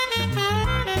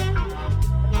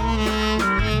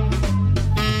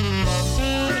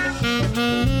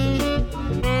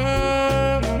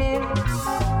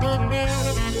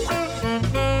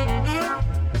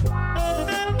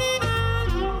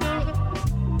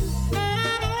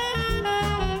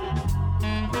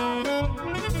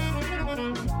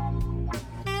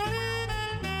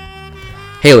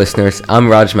Hey listeners, I'm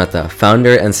Raj Mehta,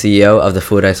 founder and CEO of the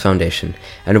Food Ice Foundation,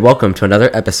 and welcome to another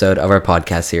episode of our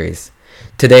podcast series.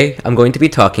 Today, I'm going to be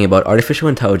talking about artificial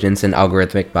intelligence and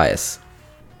algorithmic bias.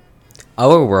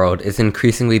 Our world is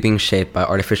increasingly being shaped by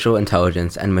artificial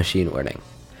intelligence and machine learning.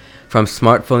 From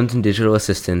smartphones and digital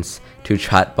assistants to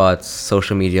chatbots,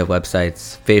 social media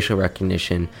websites, facial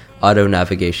recognition, auto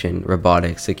navigation,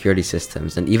 robotics, security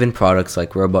systems, and even products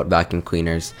like robot vacuum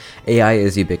cleaners, AI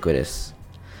is ubiquitous.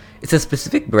 It's a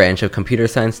specific branch of computer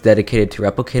science dedicated to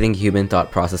replicating human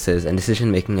thought processes and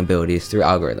decision-making abilities through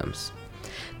algorithms.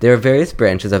 There are various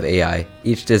branches of AI,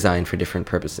 each designed for different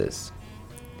purposes.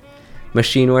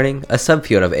 Machine learning, a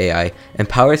subfield of AI,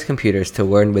 empowers computers to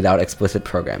learn without explicit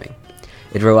programming.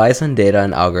 It relies on data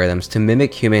and algorithms to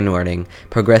mimic human learning,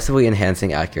 progressively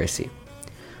enhancing accuracy.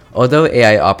 Although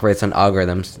AI operates on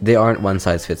algorithms, they aren't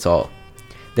one-size-fits-all.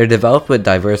 They're developed with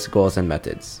diverse goals and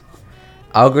methods.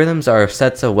 Algorithms are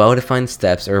sets of well-defined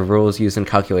steps or rules used in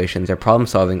calculations or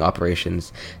problem-solving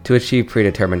operations to achieve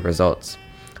predetermined results.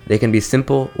 They can be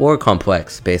simple or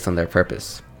complex based on their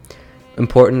purpose.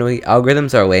 Importantly,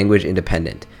 algorithms are language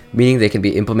independent, meaning they can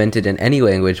be implemented in any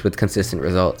language with consistent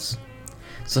results.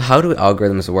 So how do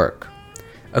algorithms work?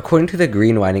 According to the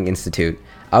Greenlining Institute,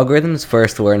 algorithms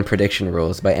first learn prediction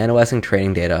rules by analyzing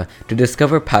training data to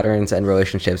discover patterns and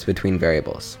relationships between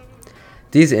variables.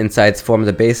 These insights form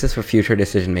the basis for future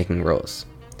decision-making rules.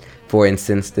 For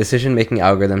instance, decision-making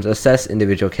algorithms assess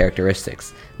individual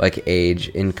characteristics, like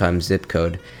age, income, zip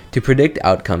code, to predict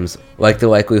outcomes like the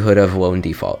likelihood of loan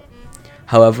default.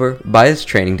 However, biased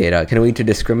training data can lead to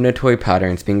discriminatory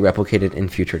patterns being replicated in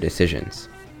future decisions.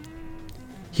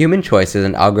 Human choices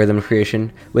in algorithm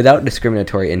creation, without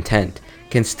discriminatory intent,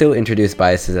 can still introduce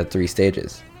biases at three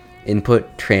stages: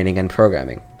 input, training, and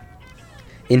programming.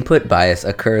 Input bias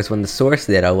occurs when the source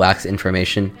data lacks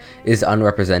information, is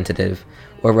unrepresentative,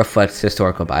 or reflects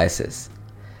historical biases.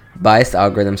 Biased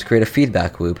algorithms create a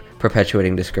feedback loop,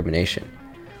 perpetuating discrimination.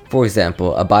 For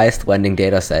example, a biased lending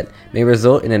dataset may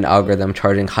result in an algorithm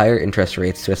charging higher interest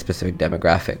rates to a specific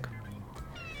demographic.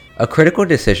 A critical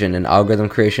decision in algorithm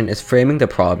creation is framing the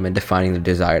problem and defining the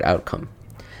desired outcome.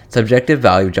 Subjective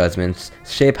value judgments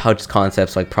shape how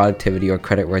concepts like productivity or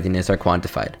creditworthiness are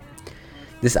quantified.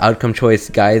 This outcome choice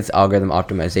guides algorithm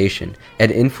optimization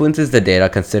and influences the data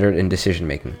considered in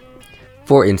decision-making.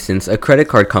 For instance, a credit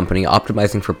card company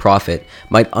optimizing for profit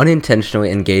might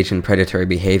unintentionally engage in predatory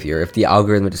behavior if the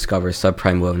algorithm discovers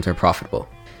subprime loans are profitable.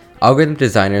 Algorithm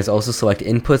designers also select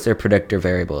inputs or predictor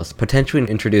variables, potentially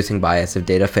introducing bias if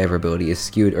data favorability is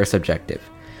skewed or subjective.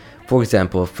 For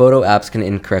example, photo apps can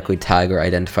incorrectly tag or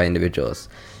identify individuals.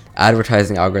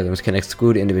 Advertising algorithms can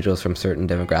exclude individuals from certain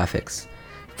demographics.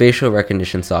 Facial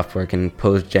recognition software can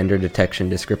pose gender detection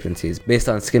discrepancies based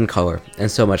on skin color,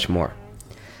 and so much more.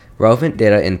 Relevant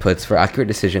data inputs for accurate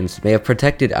decisions may have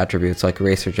protected attributes like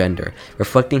race or gender,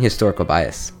 reflecting historical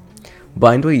bias.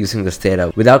 Blindly using this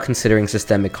data without considering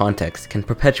systemic context can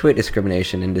perpetuate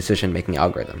discrimination in decision-making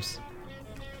algorithms.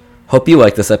 Hope you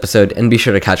liked this episode, and be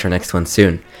sure to catch our next one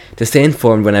soon. To stay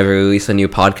informed whenever we release a new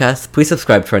podcast, please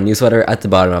subscribe to our newsletter at the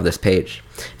bottom of this page.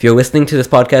 If you're listening to this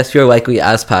podcast, you're likely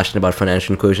as passionate about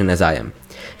financial inclusion as I am.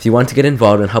 If you want to get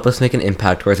involved and help us make an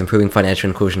impact towards improving financial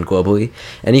inclusion globally,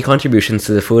 any contributions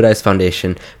to the Food Ice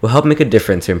Foundation will help make a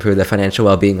difference to improve the financial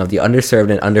well-being of the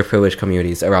underserved and underprivileged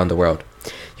communities around the world.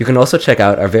 You can also check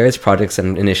out our various projects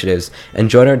and initiatives and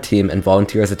join our team and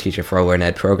volunteer as a teacher for our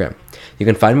LearnEd program. You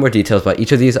can find more details about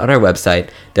each of these on our website,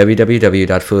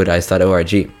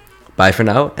 www.foodice.org. Bye for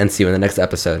now, and see you in the next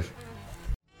episode.